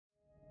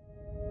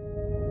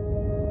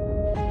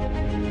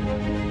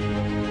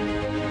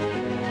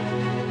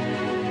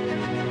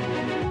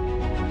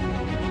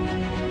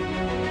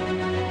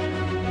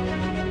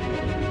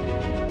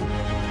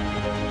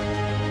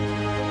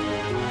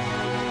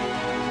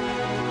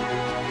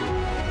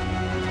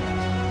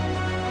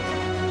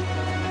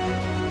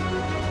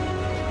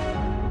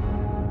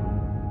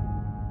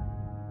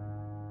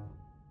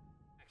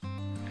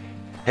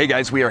Hey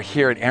guys, we are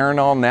here at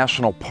Arenal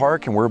National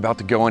Park and we're about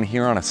to go in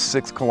here on a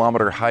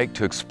 6-kilometer hike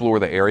to explore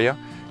the area.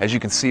 As you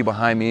can see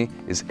behind me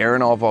is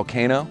Arenal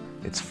Volcano.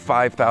 It's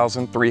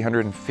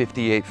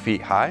 5,358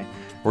 feet high.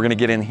 We're gonna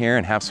get in here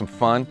and have some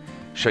fun,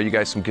 show you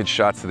guys some good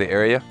shots of the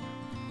area.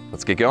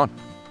 Let's get going.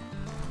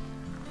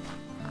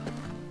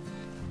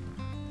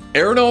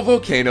 Arenal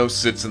Volcano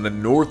sits in the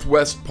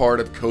northwest part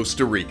of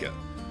Costa Rica.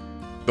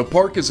 The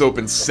park is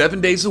open 7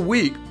 days a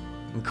week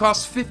and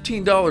costs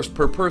 $15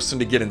 per person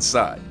to get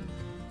inside.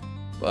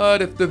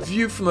 But if the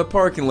view from the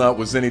parking lot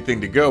was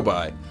anything to go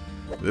by,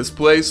 this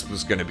place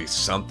was going to be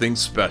something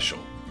special.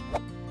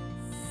 All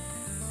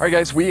right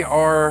guys, we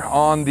are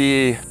on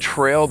the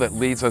trail that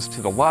leads us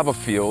to the lava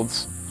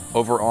fields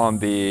over on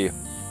the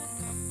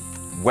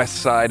west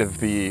side of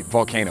the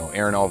volcano,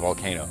 Arenal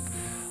Volcano.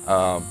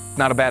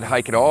 Not a bad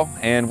hike at all,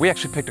 and we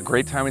actually picked a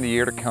great time of the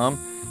year to come.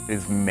 It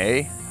is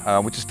May,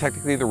 which is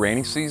technically the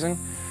rainy season,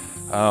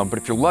 but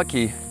if you're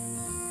lucky,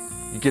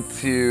 you get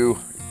to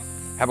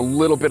have a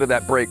little bit of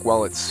that break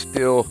while it's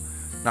still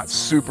not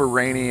super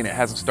rainy and it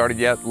hasn't started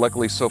yet.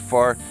 Luckily so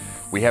far,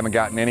 we haven't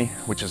gotten any,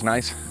 which is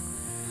nice.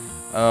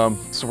 So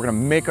we're gonna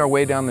make our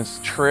way down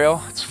this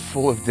trail. It's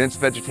full of dense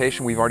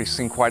vegetation. We've already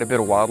seen quite a bit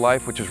of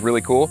wildlife, which is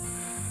really cool.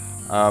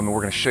 And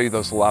we're gonna show you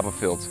those lava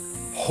fields.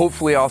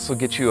 Hopefully also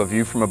get you a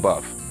view from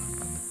above.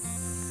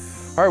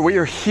 All right, we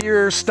are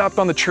here, stopped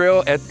on the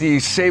trail at the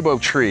Ceibo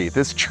tree.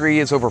 This tree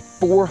is over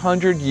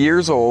 400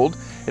 years old.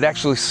 It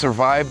actually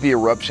survived the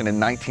eruption in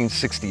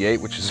 1968,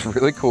 which is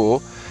really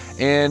cool.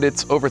 And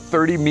it's over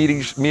 30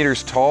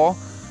 meters tall.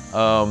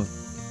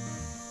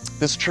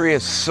 This tree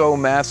is so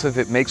massive,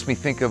 it makes me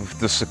think of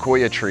the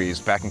sequoia trees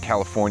back in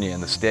California in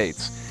the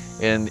States.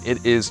 And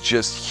it is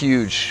just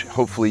huge,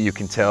 hopefully you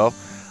can tell.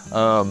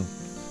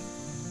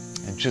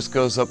 It just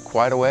goes up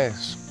quite a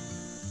ways.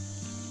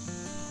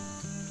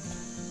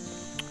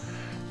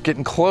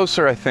 Getting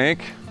closer, I think.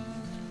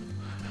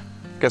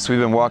 Guess we've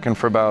been walking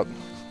for about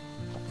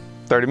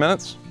 30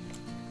 minutes?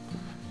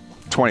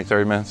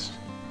 30 minutes.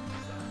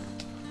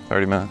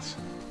 30 minutes.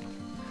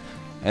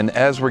 And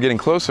as we're getting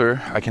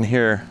closer, I can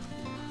hear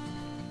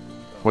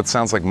what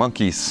sounds like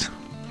monkeys.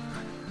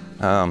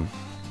 So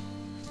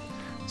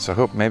I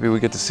hope maybe we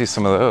get to see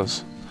some of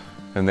those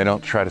and they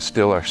don't try to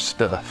steal our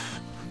stuff.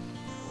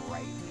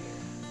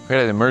 We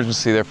had an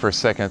emergency there for a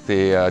second.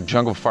 The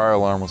jungle fire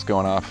alarm was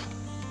going off.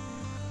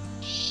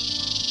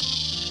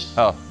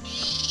 Oh,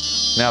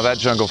 now that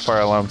jungle fire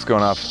alarm's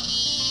going off.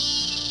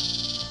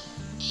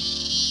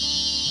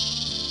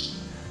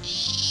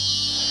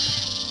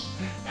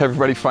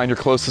 Everybody find your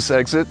closest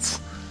exits.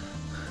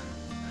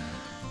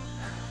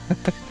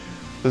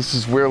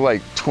 We're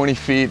like 20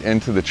 feet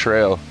into the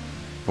trail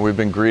and we've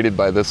been greeted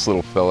by this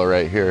little fella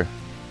right here.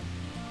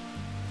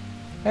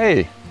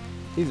 Hey.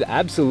 He's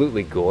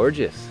absolutely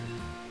gorgeous.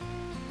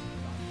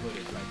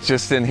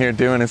 Just in here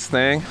doing his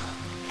thing.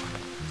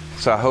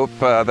 So I hope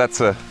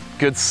that's a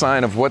good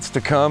sign of what's to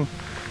come.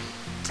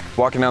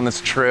 Walking down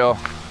this trail,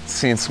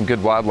 seeing some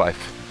good wildlife.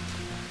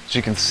 As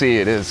you can see,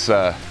 it is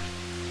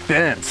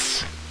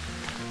dense.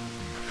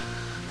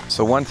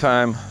 So one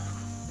time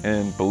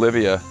in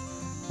Bolivia,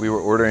 we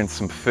were ordering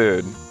some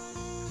food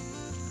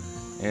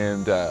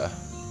and the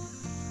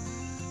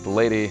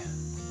lady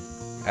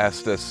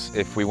asked us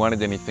if we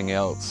wanted anything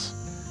else.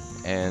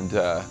 And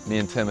me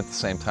and Tim at the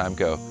same time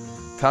go,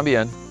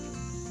 "También,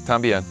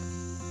 también."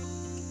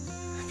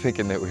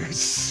 Thinking that we were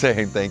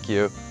saying thank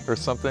you or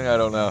something, I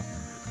don't know.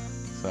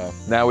 So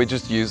now we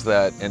just use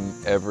that in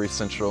every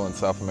Central and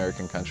South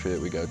American country that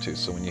we go to.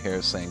 So when you hear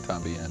us saying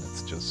también,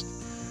 it's just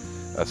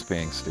us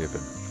being stupid.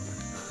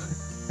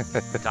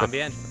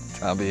 También.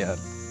 También.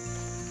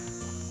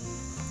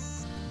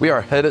 We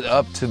are headed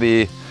up to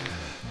the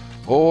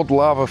old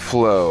lava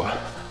flow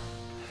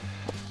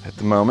at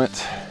the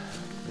moment.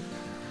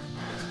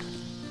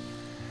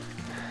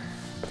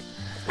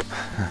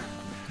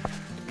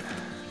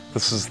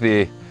 This is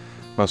the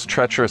most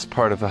treacherous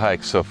part of the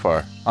hike so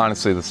far.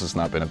 Honestly, this has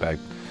not been a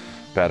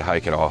bad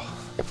hike at all.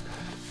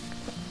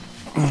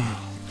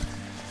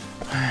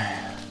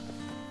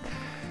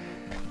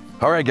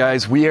 All right,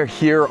 guys, we are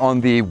here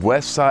on the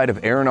west side of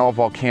Arenal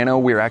Volcano.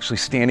 We are actually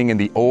standing in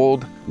the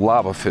old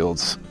lava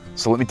fields.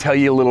 So let me tell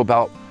you a little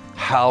about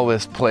how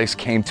this place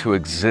came to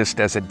exist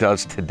as it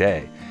does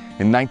today.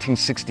 In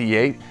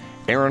 1968,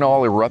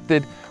 Arenal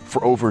erupted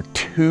for over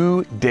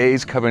 2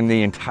 days, covering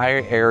the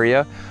entire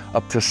area,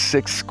 up to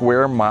 6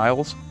 square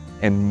miles,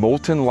 and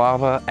molten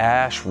lava,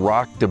 ash,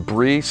 rock,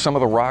 debris, some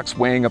of the rocks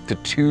weighing up to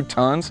 2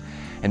 tons,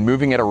 and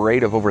moving at a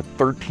rate of over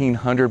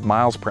 1,300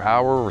 miles per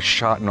hour were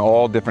shot in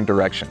all different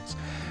directions.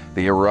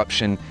 The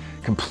eruption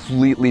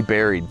completely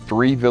buried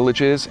 3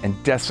 villages and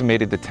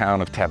decimated the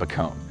town of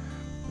Tabacón.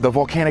 The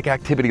volcanic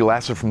activity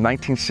lasted from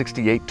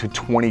 1968 to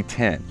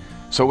 2010,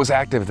 so it was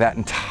active that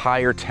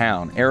entire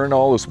town.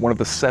 Arenal is one of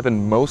the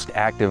 7 most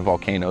active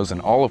volcanoes in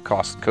all of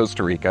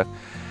Costa Rica.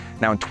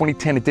 Now in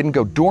 2010, it didn't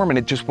go dormant,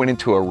 it just went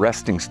into a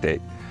resting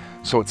state.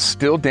 So it's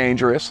still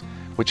dangerous,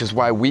 which is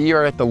why we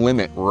are at the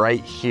limit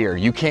right here.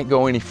 You can't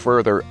go any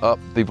further up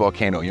the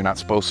volcano. You're not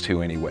supposed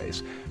to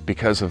anyways.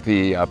 because of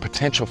the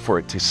potential for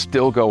it to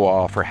still go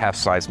off or have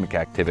seismic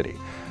activity.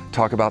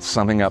 Talk about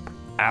summing up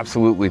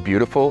absolutely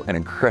beautiful and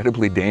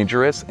incredibly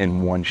dangerous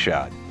in one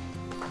shot.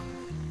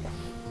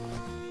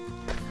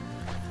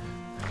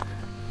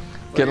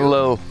 Get a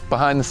little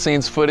behind the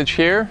scenes footage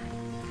here.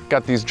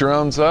 Got these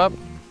drones up.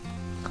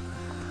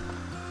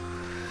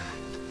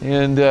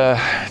 And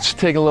just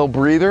take a little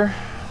breather.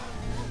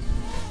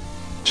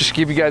 Just to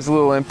give you guys a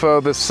little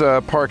info, this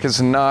park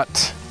is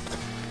not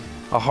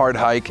a hard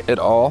hike at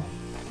all.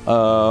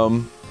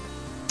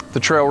 The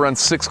trail runs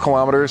 6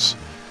 kilometers,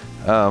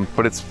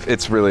 but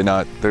it's really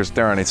not, there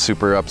aren't any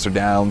super ups or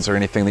downs or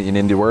anything that you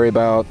need to worry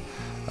about.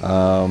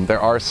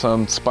 There are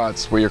some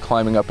spots where you're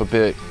climbing up a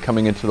bit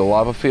coming into the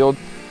lava field,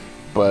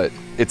 but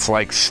it's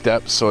like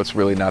steps, so it's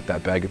really not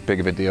that big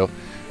of a deal.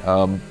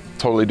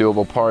 Totally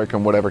doable park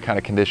in whatever kind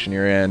of condition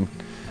you're in.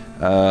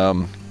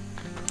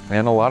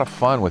 And a lot of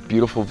fun with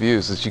beautiful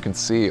views, as you can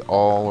see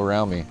all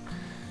around me,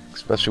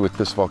 especially with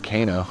this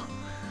volcano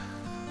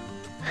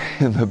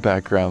in the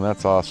background.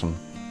 That's awesome.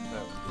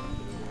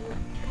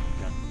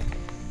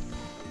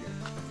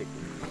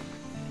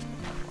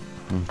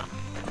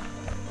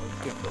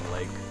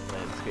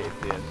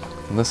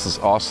 And this is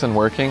Austin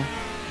working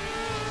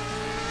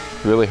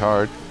really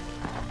hard.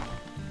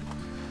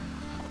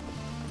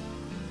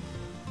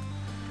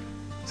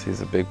 He's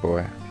a big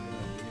boy.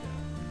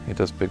 He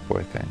does big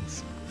boy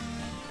things.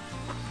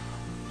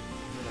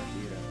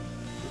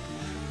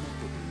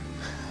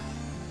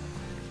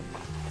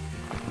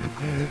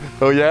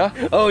 Oh yeah?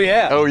 Oh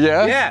yeah. Oh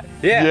yeah? Yeah,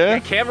 yeah. Yeah?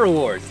 Camera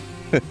wars.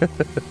 All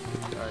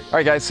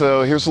right guys,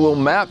 so here's a little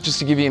map just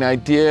to give you an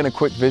idea and a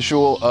quick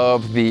visual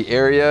of the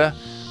area.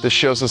 This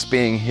shows us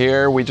being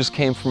here. We just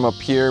came from up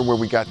here where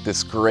we got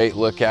this great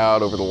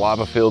lookout over the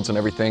lava fields and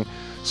everything.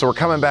 So we're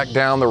coming back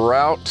down the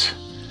route.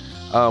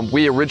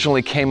 We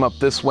originally came up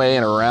this way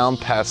and around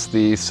past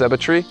the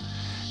cemetery.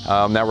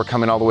 Now we're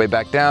coming all the way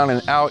back down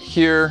and out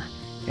here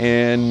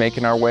and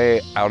making our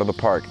way out of the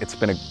park. It's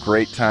been a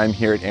great time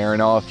here at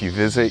Arenal. If you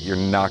visit, you're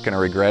not gonna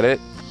regret it.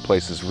 The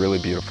place is really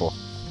beautiful.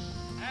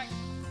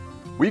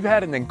 We've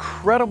had an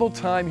incredible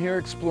time here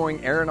exploring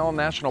Arenal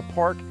National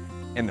Park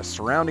and the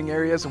surrounding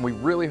areas, and we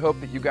really hope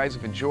that you guys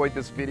have enjoyed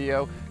this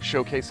video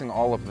showcasing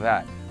all of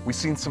that. We've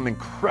seen some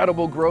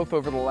incredible growth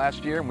over the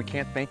last year, and we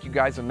can't thank you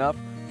guys enough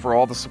for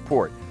all the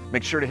support.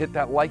 Make sure to hit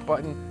that like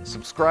button,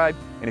 subscribe,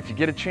 and if you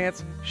get a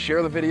chance,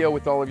 share the video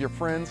with all of your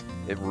friends.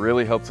 It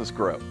really helps us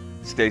grow.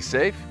 Stay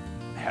safe,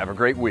 have a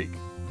great week.